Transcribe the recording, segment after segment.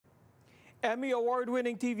Emmy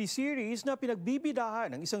Award-winning TV series na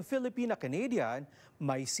pinagbibidahan ng isang Filipina Canadian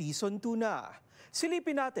may season 2 na.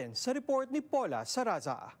 Silipin natin sa report ni Paula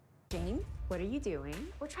Saraza. Jane, what are you doing?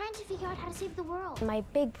 We're trying to figure out how to save the world. My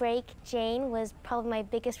big break, Jane, was probably my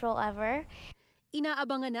biggest role ever.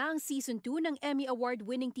 Inaabangan na ang Season 2 ng Emmy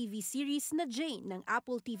Award-winning TV series na Jane ng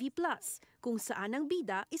Apple TV+, kung saan ang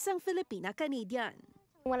bida isang Filipina Canadian.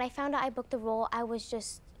 When I found out I booked the role, I was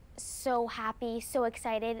just so happy, so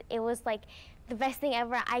excited. It was like the best thing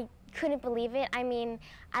ever. I couldn't believe it. I mean,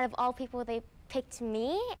 out of all people, they picked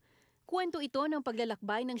me. Kwento ito ng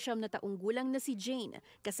paglalakbay ng 9 na taong gulang na si Jane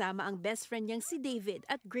kasama ang best friend niyang si David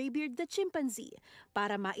at Graybeard the chimpanzee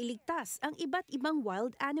para mailigtas ang iba't ibang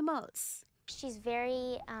wild animals. She's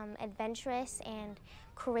very adventurous and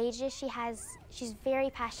courageous. She's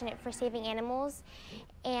very passionate for saving animals.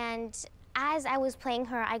 And as I was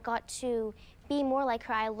playing her, I got to be more like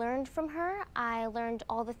her. I learned from her. I learned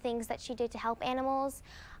all the things that she did to help animals,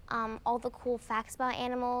 all the cool facts about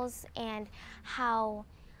animals, and how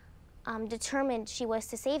determined she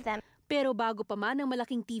was to save them. Pero bago pa man ang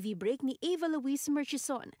malaking TV break ni Ava Louise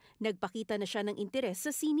Murchison, nagpakita na siya ng interes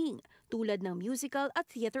sa sining, tulad ng musical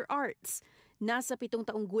at theater arts. Nasa 7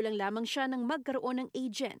 taong gulang lamang siya nang magkaroon ng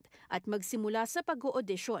agent at magsimula sa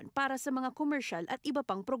pag-audition para sa mga commercial at iba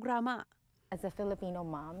pang programa. As a Filipino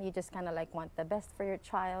mom, you just kind of like want the best for your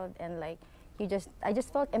child, and like I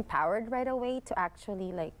just felt empowered right away to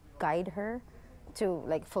actually like guide her to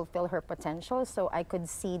like fulfill her potential. So I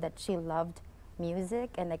could see that she loved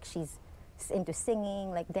music and like she's into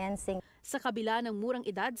singing, like dancing. Sa kabila ng murang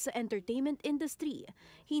edad sa entertainment industry,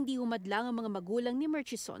 hindi humadlang ang mga magulang ni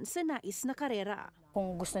Murchison sa nais na karera.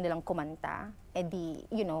 Kung gusto nilang kumanta, edi,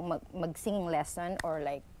 you know, mag-singing lesson or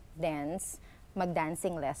like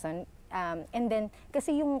mag-dancing lesson. And then,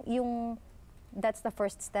 kasi that's the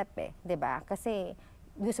first step eh, di ba? Kasi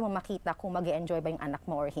gusto mo makita kung mag-enjoy ba yung anak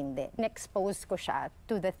mo or hindi. Na-expose ko siya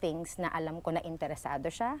to the things na alam ko na interesado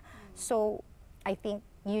siya. So, I think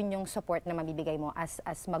yun yung support na mabibigay mo as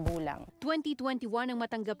magulang. 2021 ang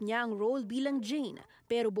matanggap niya ang role bilang Jane,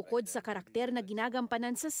 pero bukod sa karakter na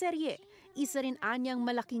ginagampanan sa serye, isa rin anyang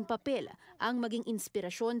malaking papel ang maging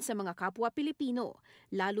inspirasyon sa mga kapwa Pilipino,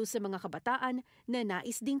 lalo sa mga kabataan na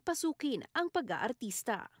nais ding pasukin ang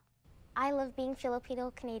pag-aartista. I love being Filipino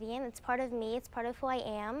Canadian. It's part of me. It's part of who I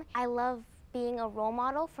am. I love being a role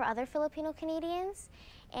model for other Filipino Canadians,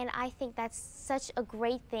 and I think that's such a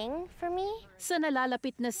great thing for me. Sa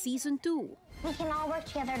nalalapit na Season 2, We can all work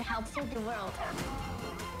together to help save the world.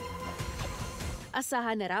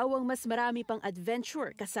 asahan na raw ang mas marami pang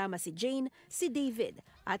adventure kasama si Jane, si David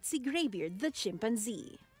at si Graybeard the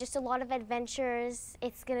chimpanzee. Just a lot of adventures.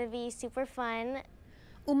 It's gonna be super fun.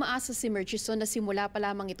 Umaasa si Murchison na simula pa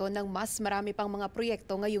lamang ito ng mas marami pang mga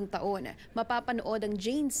proyekto ngayong taon. Mapapanood ang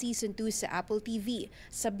Jane Season 2 sa Apple TV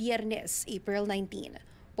sa Biyernes, April 19.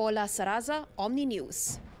 Paula Saraza, OMNI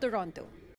News, Toronto.